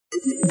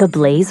The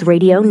Blaze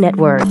Radio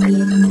Network.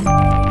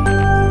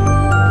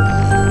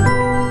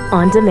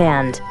 On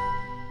demand.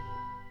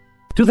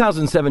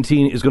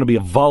 2017 is going to be a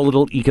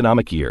volatile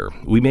economic year.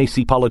 We may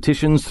see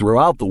politicians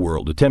throughout the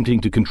world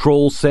attempting to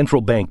control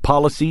central bank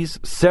policies.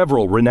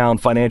 Several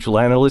renowned financial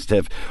analysts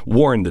have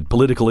warned that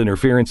political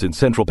interference in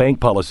central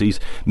bank policies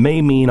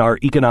may mean our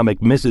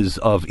economic misses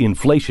of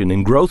inflation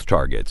and growth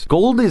targets.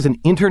 Gold is an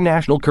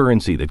international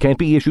currency that can't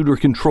be issued or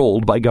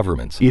controlled by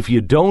governments. If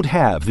you don't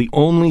have the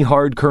only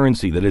hard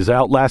currency that has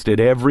outlasted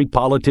every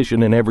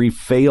politician and every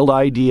failed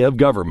idea of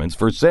governments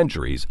for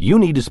centuries, you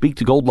need to speak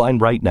to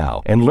Goldline right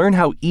now and learn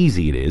how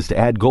easy it is to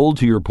add gold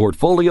to your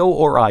portfolio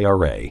or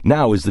IRA.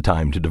 Now is the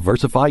time to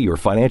diversify your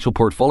financial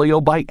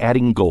portfolio by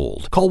adding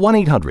gold. Call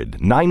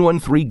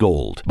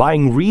 1-800-913-GOLD.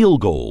 Buying real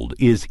gold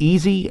is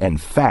easy and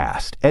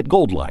fast at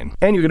Goldline.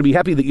 And you're going to be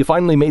happy that you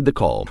finally made the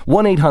call.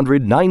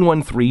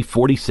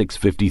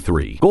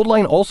 1-800-913-4653.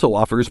 Goldline also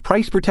offers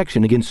price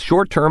protection against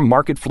short-term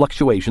market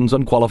fluctuations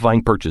on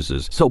qualifying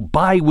purchases. So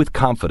buy with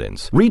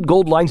confidence. Read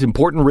Goldline's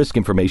important risk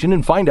information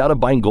and find out if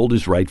buying gold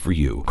is right for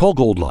you. Call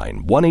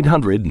Goldline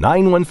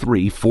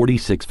 1-800-913-4653.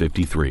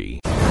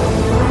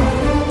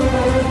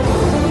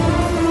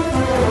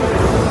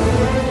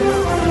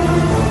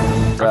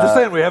 I'm just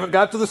saying, we haven't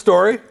got to the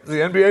story. The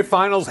NBA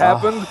Finals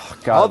happened.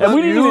 God. And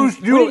we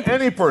didn't use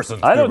any person.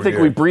 I don't think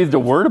we breathed a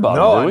word about it.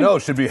 No, did we? I know.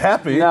 Should be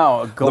happy.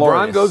 No,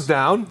 glorious. LeBron goes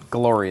down.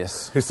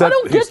 Glorious. He said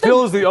he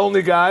still is the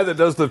only guy that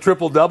does the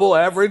triple-double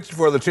average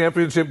for the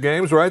championship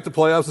games, right? The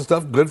playoffs and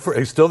stuff. Good for.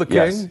 He's still the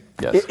king.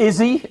 Yes. Is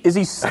he? Is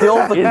he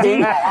still the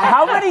king?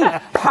 How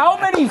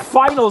many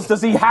finals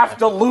does he have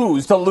to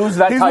lose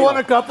that He's title? won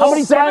a couple. How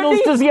many finals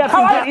does he have to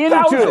get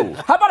into?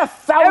 How about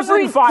 1,000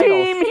 Every finals?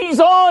 team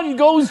he's on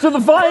goes to the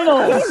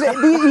finals.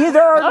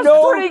 There are That's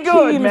no pretty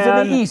good, teams man.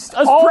 in the East.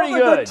 That's All pretty the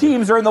good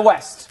teams are in the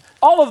West.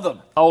 All of them.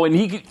 Oh,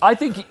 and I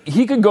think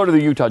he could go to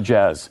the Utah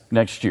Jazz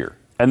next year,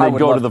 and then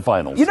go to the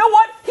finals. You know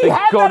what? He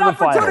had go that to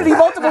the opportunity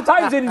multiple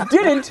times and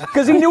didn't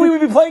because he knew he would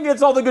be playing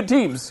against all the good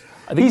teams.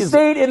 He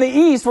stayed in the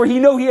East where he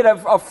knew he had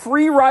a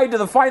free ride to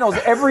the finals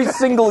every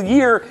single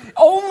year,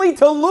 only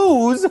to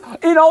lose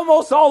in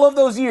almost all of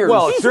those years.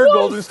 Well, He's sure, won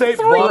Golden State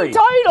three bought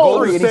titles.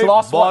 Golden And State he's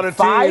lost, bought what, a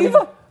team,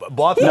 5?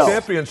 bought the No,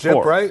 championship,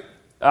 4. right?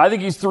 I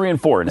think he's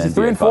 3-4 in Is he NBA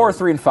 3 and 4 or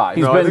 3 and 5?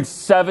 He's No, I been think-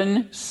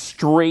 7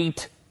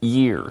 straight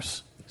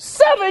years.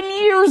 7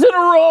 years in a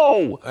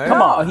row.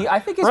 Come on, I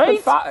think it's been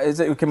 5. Can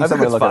I think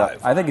somebody it's look 5. it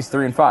up? I think he's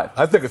 3 and 5.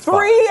 I think it's 5.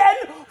 3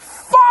 and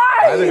 5.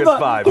 I think it's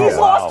 5. He's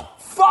Oh, lost wow.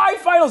 5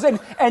 finals, and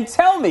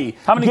tell me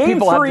How many game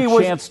people have 3 the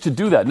was, chance to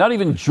do that? Not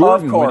even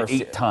Jordan Of won course.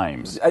 8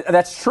 times.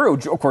 That's true.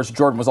 Of course,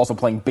 Jordan was also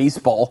playing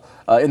baseball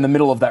in the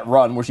middle of that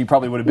run, where she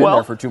probably would have been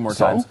there for 2 more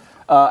times.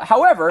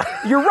 However,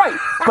 you're right.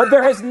 But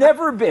there's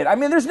never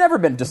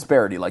been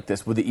disparity like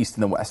this with the East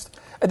and the West.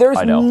 There's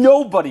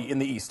nobody in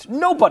the East.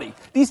 Nobody.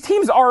 These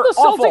teams are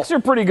awful. The Celtics are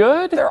pretty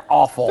good. They're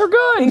awful. They're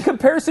good. In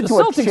comparison The to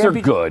Celtics a are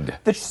good.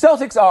 The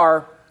Celtics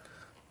are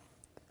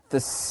the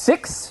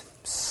 6th,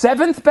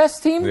 7th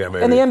best team Yeah,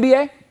 maybe. in the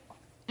NBA.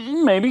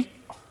 Maybe.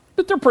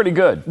 But they're pretty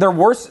good. They're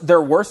worse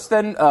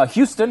than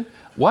Houston.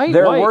 Why?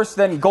 They're worse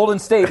than Golden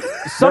State.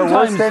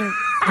 Sometimes they're worse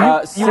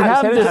than you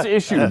have this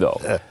issue, though,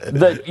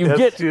 that you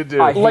get you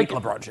do. I hate like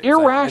LeBron James.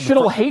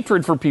 irrational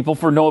hatred for people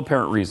for no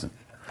apparent reason.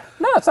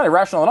 No, it's not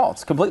irrational at all.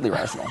 It's completely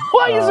rational.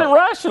 Why is it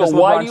rational? 'cause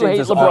Why LeBron do you James hate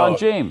is LeBron awful.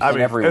 James? I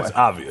mean, every way. it's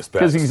obvious.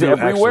 'Cause he's Stu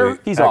everywhere?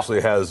 He's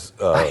actually has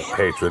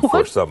hatred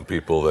for some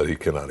people that he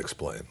cannot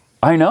explain.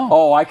 I know.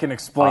 Oh, I can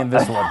explain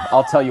this one.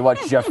 I'll tell you what,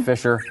 Jeff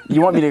Fisher.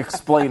 You want me to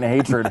explain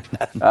hatred?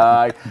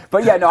 But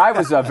yeah, no, I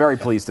was very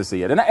pleased to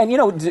see it. And you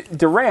know,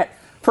 Durant,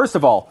 first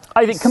of all,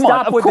 I think, come on,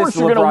 stop of with course this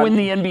you're going to LeBron- win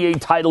the NBA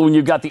title when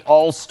you've got the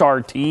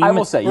all-star team. I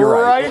will say, you're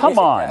right. Come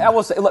on. I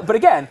will say, but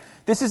again,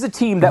 this is a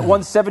team that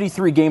won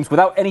 73 games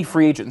without any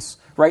free agents,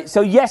 right?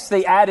 So yes,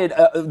 they added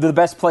the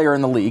best player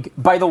in the league.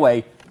 By the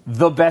way,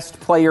 the best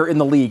player in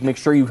the league. Make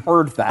sure you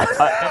heard that.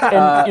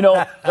 And, you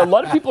know, a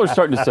lot of people are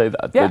starting to say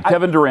that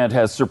Kevin Durant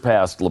has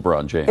surpassed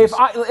LeBron James.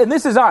 And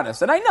this is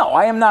honest, and I know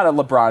I am not a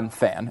LeBron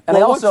fan, and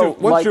I also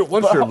once you're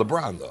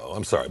LeBron, though,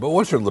 I'm sorry, but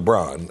once you're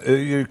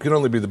LeBron, you can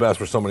only be the best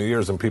for so many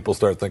years, and people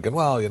start thinking,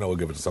 well, you know, we'll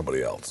give it to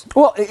somebody else.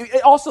 Well,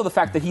 also the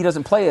fact that he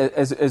doesn't play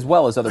as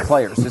well as other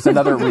players is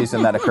another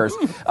reason that occurs.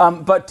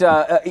 But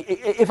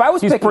if I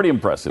was He's picking, pretty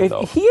impressive,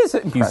 though. He is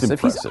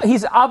impressive.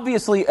 He's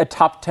obviously a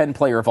top 10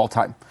 player of all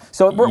time.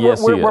 So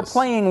we're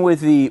playing with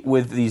these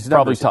numbers.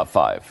 Probably top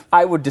 5.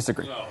 I would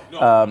disagree.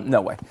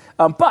 No way.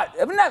 But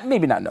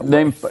maybe not. No.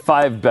 Name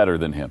 5 better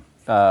than him.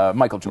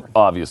 Michael Jordan,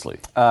 obviously.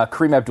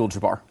 Kareem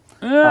Abdul-Jabbar.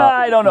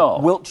 I don't know.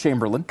 Wilt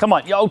Chamberlain. Come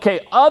on. Yeah,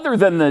 okay, other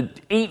than the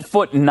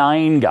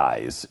 8'9"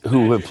 guys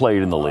who have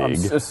played in the league.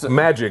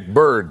 Magic,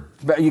 Bird.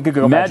 You could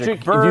go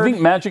Magic. Bird.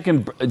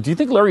 Do you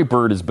think Larry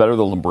Bird is better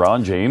than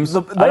LeBron James? I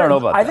don't know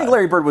about that. I think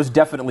Larry Bird was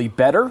definitely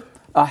better.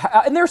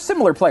 And they're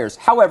similar players.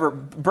 However,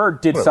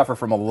 Bird did suffer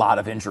from a lot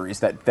of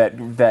injuries that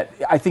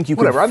I think you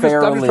could fairly... I'm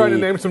just trying to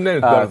name some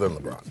names better than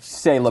LeBron.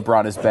 Say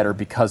LeBron is better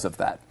because of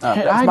that.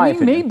 That's my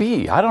opinion.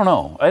 Maybe. I don't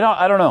know. I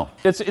don't know.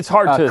 It's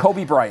hard to...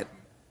 Kobe Bryant.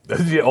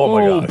 Yeah, oh,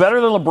 my God.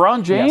 Better than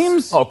LeBron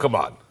James? Yes. Oh, come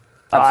on.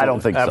 I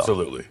don't think so.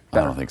 Absolutely.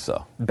 I don't think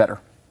so. Better.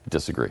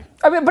 Disagree.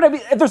 I mean,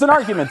 there's an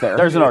argument there.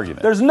 There's an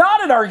argument. There's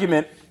not an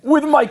argument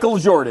with Michael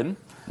Jordan.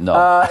 No,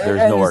 there's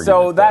no argument.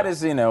 So that there.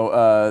 is,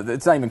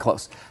 it's not even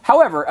close.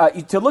 However,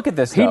 to look at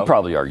this, He'd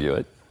probably argue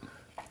it.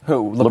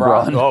 Who?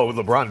 LeBron? Oh,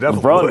 LeBron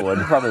definitely LeBron would.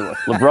 would. Probably would.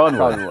 LeBron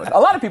Probably would. A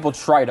lot of people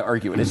try to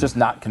argue it. It's just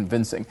not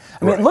convincing.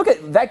 I mean, look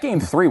at that game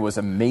 3 was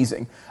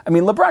amazing. I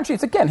mean, LeBron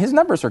James, again, his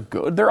numbers are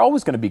good. They're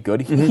always going to be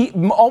good.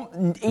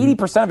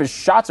 80% of his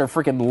shots are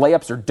freaking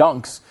layups or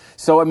dunks.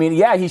 So, I mean,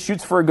 yeah, he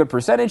shoots for a good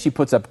percentage. He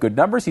puts up good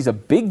numbers. He's a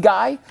big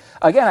guy.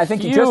 Again, I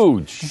think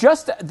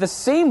just the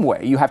same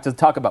way you have to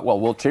talk about,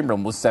 well, Wilt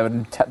Chamberlain was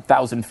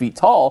 7,000 feet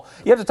tall.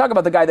 You have to talk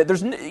about the guy that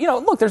there's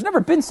never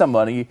been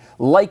somebody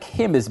like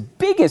him as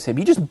big as him.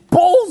 He just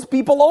bowls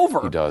people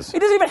over. He does. He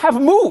doesn't even have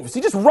moves.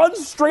 He just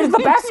runs straight at the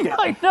basket.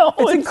 I know.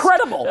 It's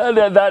incredible.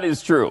 That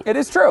is true. It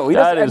is true. He's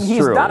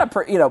not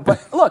a,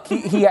 but look,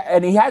 he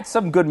had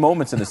some good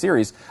moments in the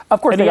series. Of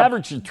course, and he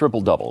averaged a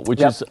triple-double,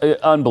 which is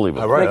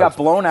unbelievable. They got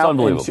blown out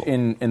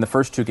in the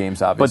first 2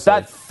 games, obviously.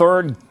 But that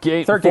third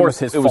game was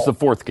his fault. It was the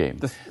fourth game.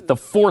 The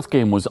fourth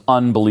game was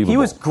unbelievable. He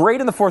was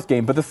great in the fourth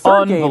game, but the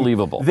third game,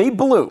 they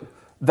blew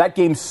that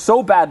game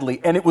so badly,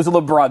 and it was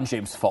LeBron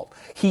James' fault.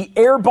 He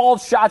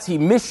airballed shots, he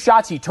missed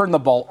shots, he turned the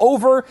ball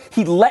over,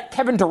 he let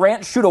Kevin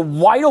Durant shoot a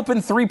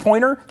wide-open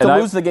three-pointer to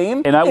lose the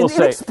game, and I will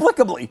say,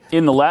 inexplicably.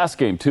 In the last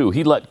game, too,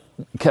 he let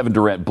Kevin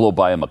Durant blow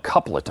by him a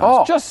couple of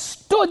times. Just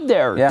stood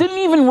there. Yeah. Didn't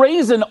even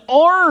raise an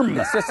arm.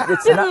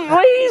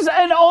 Raise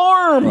an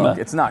arm. Look,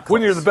 it's not close.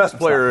 When you're the best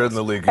player in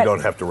the league, you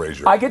don't have to raise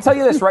your arm. I can tell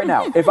you this right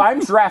now. If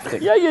I'm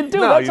drafting... Yeah, you do.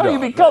 That's how you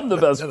become the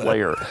best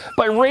player.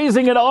 By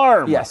raising an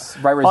arm. Yes,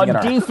 by raising an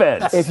arm. On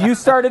defense. If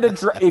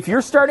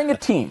you're starting a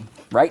team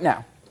right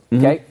now,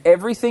 okay,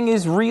 everything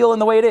is real in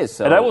the way it is.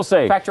 So and I will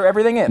say... Factor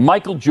everything in.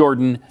 Michael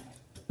Jordan...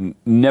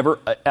 Never,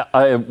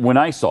 when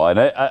I saw it,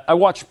 I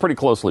watched pretty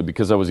closely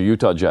because I was a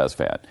Utah Jazz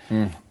fan.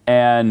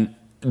 And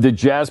the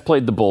Jazz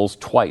played the Bulls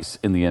twice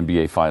in the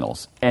NBA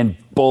Finals. And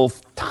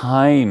both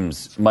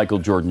times, Michael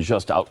Jordan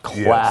just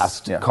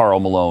outclassed Karl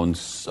Malone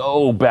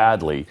so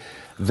badly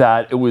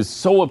that it was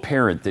so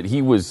apparent that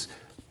he was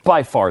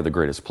by far the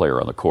greatest player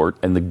on the court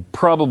and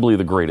probably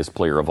the greatest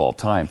player of all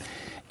time.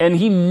 And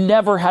he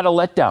never had a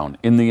letdown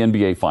in the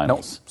NBA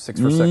Finals. Nope,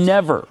 6 for 6.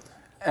 Never.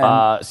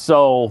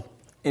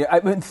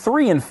 I mean,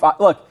 3 and 5.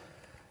 Look,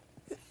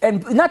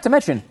 and not to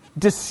mention,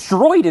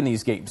 destroyed in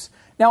these games.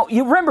 Now,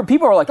 you remember,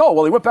 people are like, oh,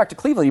 well, he went back to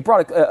Cleveland. He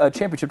brought a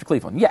championship to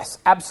Cleveland. Yes,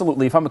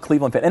 absolutely, if I'm a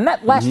Cleveland fan. And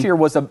that last year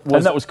was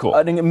that was cool.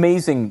 An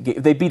amazing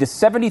game. They beat a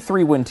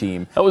 73-win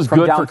team. That was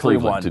good for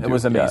Cleveland to do. It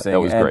was amazing. Yeah,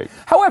 that was great.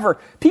 However,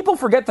 people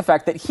forget the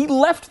fact that he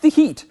left the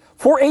Heat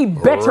for a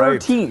better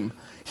team.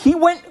 He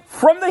went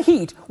from the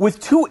Heat with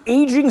 2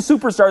 aging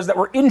superstars that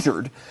were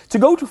injured to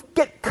go to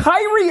get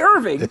Kyrie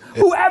Irving,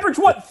 who averaged,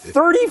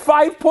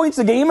 35 points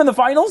a game in the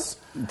finals?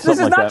 This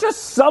is not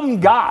just some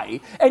guy.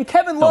 And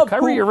Kevin Love,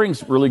 Kyrie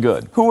Irving's really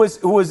good. Who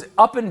was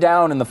up and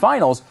down in the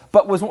finals,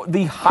 but was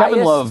the highest.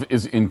 Kevin Love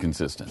is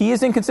inconsistent. He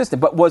is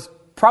inconsistent, but was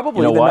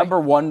probably the number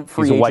 1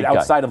 free agent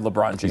outside of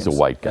LeBron James. He's a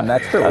white guy. And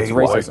that's true. I hate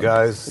white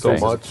guys so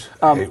much.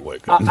 I hate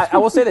white guys. I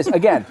will say this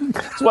again.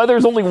 That's why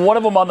there's only one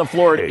of them on the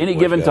floor at any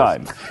given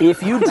time.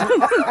 If you,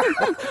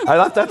 I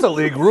thought that's a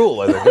league rule.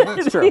 I think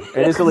it's true.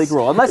 It is a league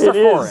rule, unless they're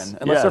foreign.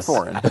 Unless they're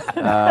forein,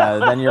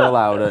 then you're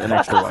allowed an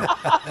extra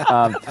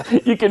one.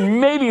 You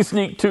can maybe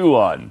sneak 2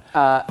 on,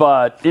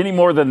 but any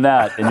more than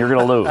that, and you're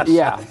going to lose.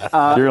 Yeah,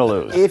 you're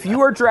going to lose. If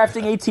you are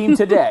drafting a team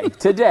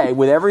today,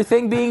 with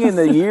everything being in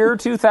the year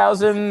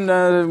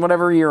 2000.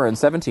 Whatever year in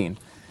 17,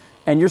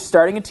 and you're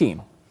starting a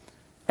team,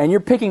 and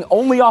you're picking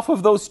only off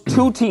of those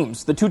 2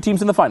 teams, the 2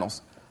 teams in the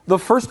finals. The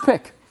first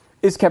pick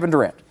is Kevin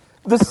Durant.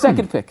 The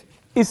second pick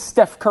is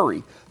Steph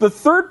Curry. The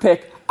third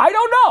pick, I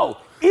don't know.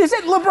 Is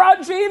it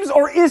LeBron James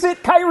or is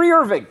it Kyrie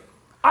Irving?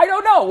 I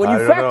don't know. When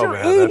you factor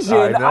age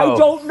in, I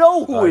don't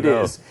know who it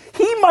is.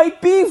 He might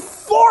be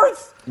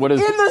 4th in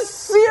the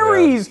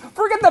series.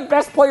 Forget the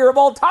best player of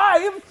all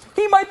time.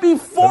 He might be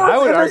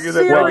 4th in the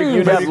series. Well,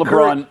 you'd have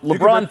LeBron.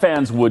 LeBron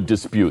fans would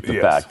dispute the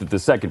fact that the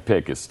second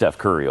pick is Steph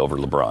Curry over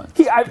LeBron.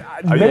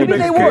 Maybe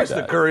they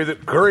would. Curry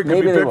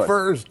could be picked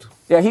first.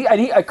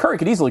 Yeah, Curry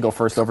could easily go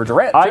first over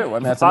Durant, too. I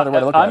mean, that's another way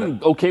to look at it. I'm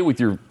okay with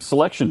your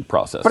selection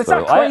process. But it's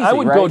not crazy, I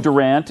would go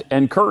Durant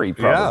and Curry,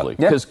 probably.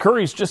 Because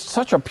Curry's just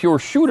such a pure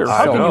shooter.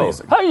 How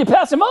do you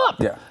pass him up?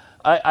 Yeah.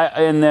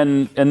 And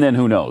then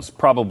who knows?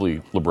 Probably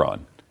LeBron.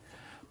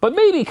 But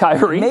maybe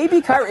Kyrie.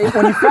 Maybe Kyrie.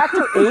 When you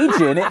factor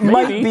age in, it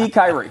might be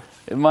Kyrie.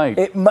 It might.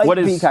 It might what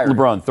be is Kyrie.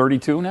 LeBron,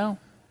 32 now?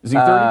 Is he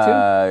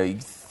 32?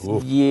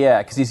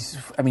 Yeah, because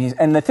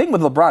and the thing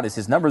with LeBron is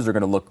his numbers are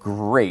going to look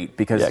great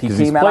because he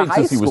came out of high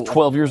school. Since he was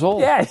 12 years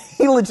old. Yeah,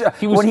 he was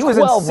when he was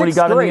 12 when he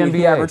got in the NBA.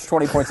 He averaged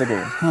 20 points a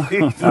game.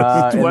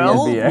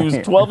 12? He was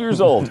 12 years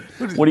old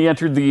when he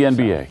entered the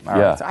NBA.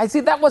 Right. I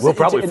see that was. We'll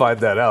probably find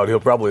that out. He'll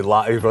probably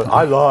lie.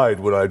 I lied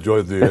when I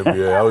joined the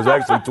NBA. I was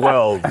actually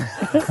 12.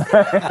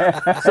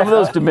 Some of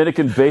those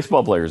Dominican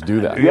baseball players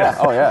do that. Yeah.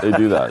 Oh yeah. They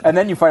do that. And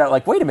then you find out,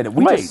 like, wait a minute,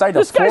 we just signed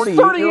this a 48-year-old. This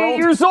guy's 38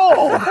 years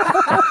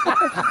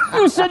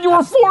old. You said you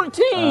were 40.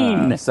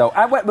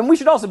 14. But we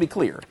should also be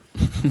clear.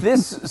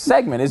 This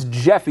segment is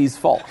Jeffy's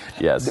fault.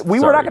 Yes. We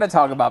were not going to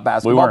talk about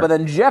basketball, but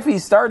then Jeffy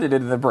started it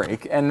in the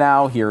break, and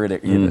now here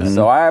it is.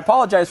 So I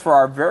apologize for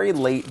our very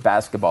late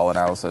basketball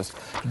analysis,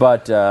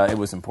 but it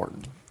was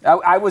important.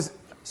 I was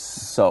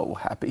so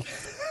happy.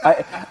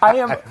 I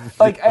am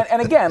like,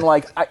 and again,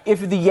 like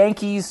if the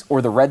Yankees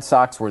or the Red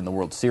Sox were in the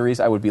World Series,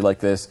 I would be like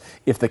this.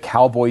 If the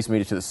Cowboys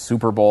made it to the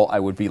Super Bowl, I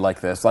would be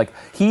like this. Like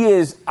he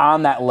is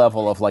on that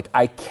level of like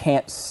I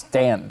can't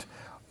stand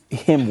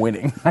him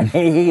winning. I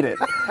hate it,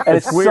 and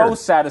it's so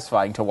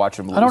satisfying to watch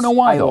him lose. I don't know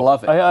why. I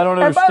love it. I don't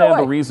understand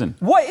the reason.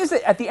 What is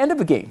it at the end of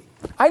a game?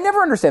 I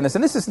never understand this,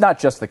 and this is not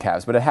just the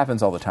Cavs, but it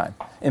happens all the time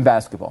in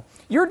basketball.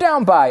 You're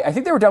down by, I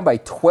think they were down by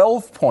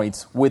 12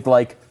 points with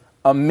like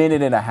a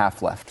minute and a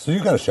half left. So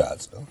you got a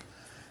shot still.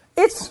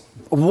 It's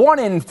 1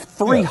 in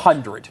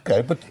 300. Yeah.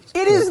 Okay, but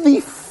it is the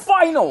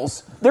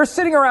finals. They're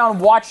sitting around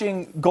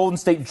watching Golden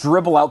State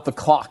dribble out the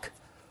clock.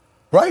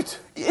 Right?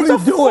 It's a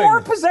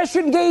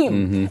 4-possession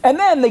game. And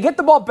then they get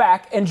the ball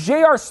back, and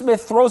J.R.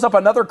 Smith throws up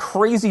another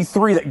crazy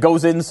 3 that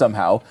goes in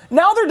somehow.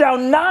 Now they're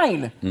down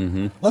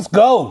 9. Let's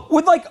go.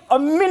 With like a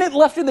minute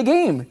left in the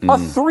game. A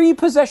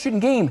 3-possession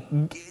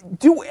game.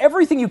 Do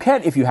everything you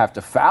can. If you have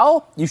to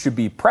foul, you should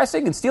be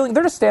pressing and stealing.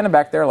 They're just standing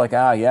back there like,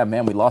 yeah,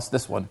 man, we lost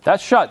this one.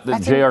 That shot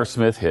that J.R.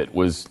 Smith hit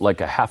was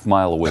like a half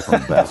mile away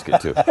from the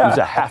basket, too. It was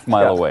a half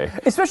mile away.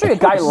 Especially a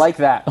guy like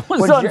that. It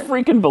was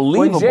unfreaking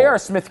believable. When J.R.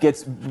 Smith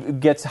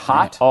gets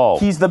hot,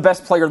 he's the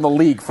best player in the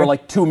league for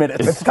like 2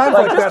 minutes. It's times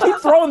like that. Keep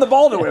throwing the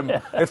ball to him.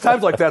 It's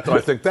times like that, though,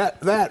 I think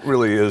that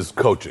really is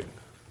coaching.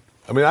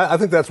 I mean, I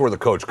think that's where the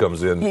coach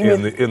comes in the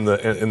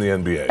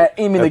NBA.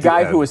 You mean the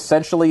guy who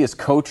essentially is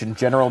coach and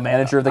general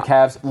manager of the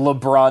Cavs,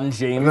 LeBron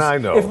James? I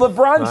know. If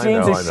LeBron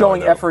James is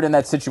showing effort in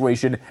that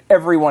situation,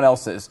 everyone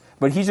else is.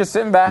 But he's just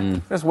sitting back,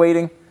 just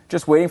waiting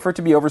for it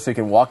to be over so he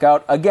can walk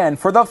out again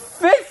for the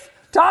 5th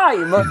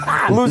time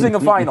losing a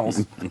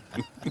finals.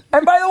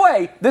 And by the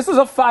way, this was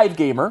a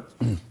 5-gamer.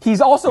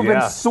 He's also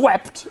been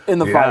swept in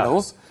the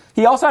finals.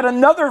 He also had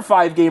another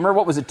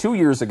 5-gamer, 2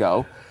 years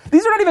ago?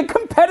 These are not even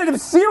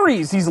competitive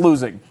series he's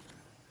losing.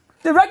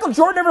 Did Michael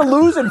Jordan ever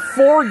lose in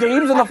 4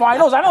 games in the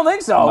finals? I don't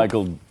think so.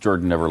 Michael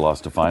Jordan never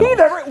lost a final. He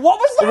never. What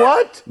was that?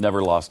 What?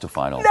 Never lost a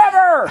final.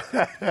 Never.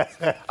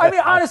 I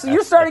mean, honestly,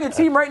 you're starting a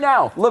team right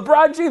now.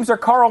 LeBron James or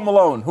Karl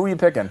Malone? Who are you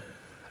picking?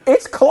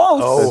 It's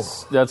close.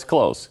 Oh, that's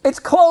close. It's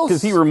close.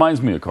 Because he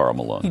reminds me of Karl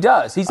Malone. He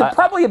does. He's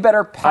probably a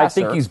better passer. I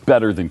think he's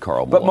better than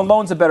Karl Malone. But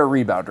Malone's a better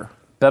rebounder.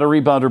 Better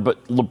rebounder,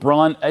 but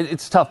LeBron,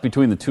 it's tough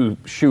between the two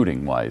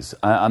shooting-wise.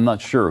 I'm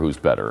not sure who's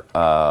better.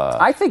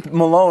 I think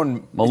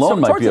Malone might be a better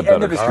shooter. Towards the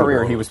end of his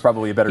career, he was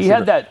probably a better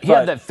shooter. He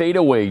had that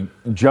fadeaway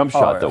jump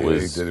shot that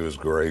was he was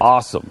great.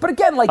 Awesome. But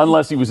again,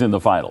 unless he was in the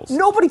finals.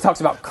 Nobody talks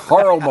about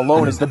Karl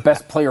Malone as the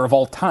best player of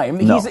all time.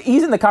 No.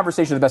 He's in the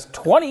conversation of the best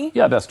 20.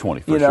 Yeah, best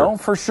 20 for sure.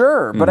 For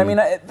sure. But I mean,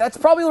 that's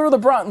probably where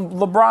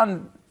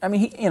LeBron. I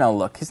mean,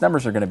 look, his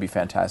numbers are going to be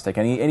fantastic,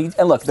 and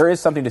look, there is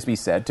something to be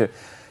said to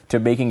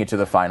making it to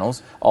the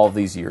finals all of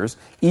these years,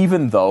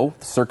 even though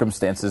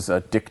circumstances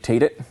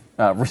dictate it.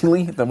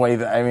 Really, the way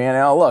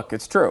that look,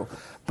 it's true.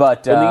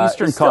 But in the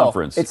Eastern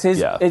Conference, it's his.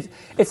 Yeah.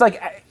 It's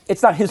like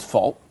it's not his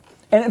fault,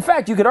 and in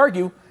fact, you could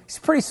argue he's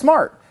pretty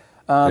smart.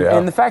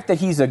 And the fact that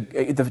he's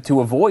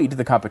to avoid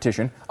the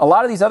competition, a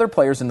lot of these other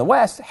players in the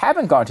West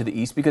haven't gone to the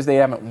East because they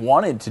haven't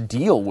wanted to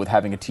deal with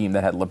having a team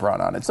that had LeBron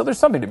on it. So there's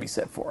something to be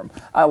said for him.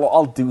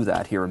 I'll do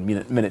that here in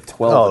minute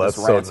 12. Oh, that's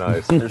so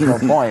nice. There's no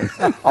point.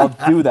 I'll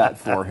do that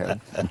for him.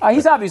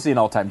 He's obviously an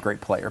all-time great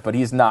player, but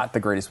he's not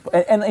the greatest.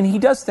 And he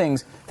does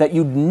things that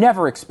you'd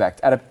never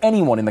expect out of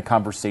anyone in the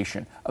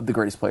conversation of the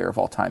greatest player of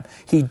all time.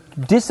 He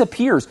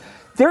disappears.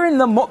 They're in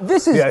the.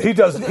 He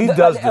does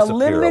disappear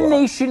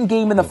elimination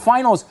game in the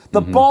finals.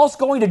 The ball's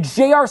going to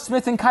J.R.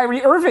 Smith and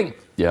Kyrie Irving.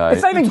 Yeah,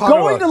 it's not even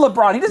going to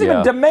LeBron. He doesn't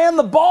even demand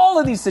the ball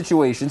in these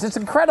situations. It's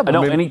incredible. I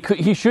know, and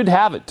he should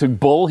have it to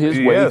bowl his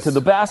way to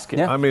the basket.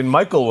 Yeah. I mean,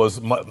 Michael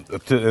was,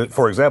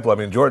 for example,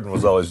 Jordan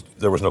was always,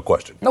 there was no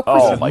question. No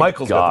question. Oh, my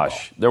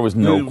gosh. There was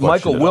no question.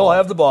 Michael will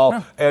have the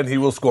ball, and he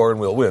will score, and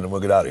we'll win, and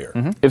we'll get out of here.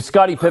 If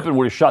Scottie Pippen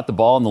would have shot the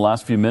ball in the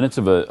last few minutes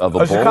of a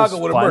Bulls Chicago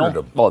would have murdered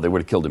him. Oh, they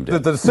would have killed him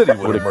dead. The city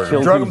would have murdered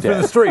him. Drug him through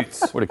the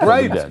streets. Would have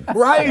killed him dead.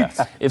 Right.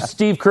 If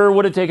Steve Kerr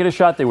would have taken a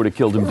shot, they would have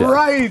killed him dead.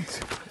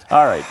 Right.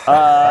 All right.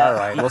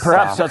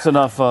 Perhaps that's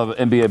enough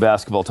NBA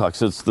basketball talk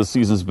since the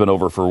season's been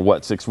over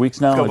for, 6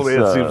 weeks now?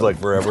 It seems like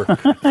forever.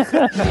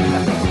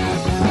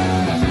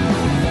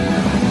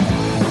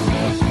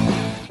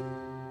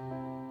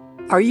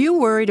 Are you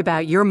worried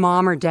about your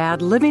mom or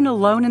dad living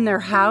alone in their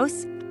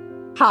house?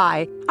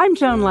 Hi, I'm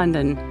Joan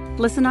London.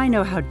 Listen, I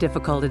know how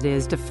difficult it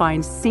is to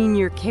find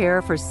senior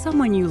care for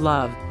someone you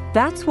love.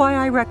 That's why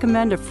I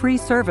recommend a free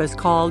service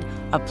called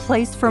A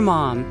Place for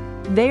Mom.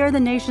 They are the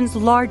nation's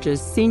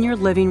largest senior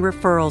living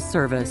referral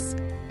service.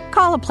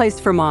 Call A Place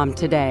for Mom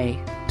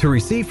today. To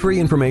receive free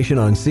information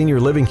on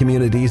senior living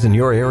communities in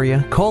your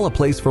area, call A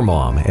Place for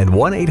Mom at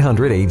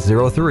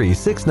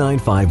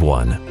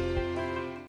 1-800-803-6951.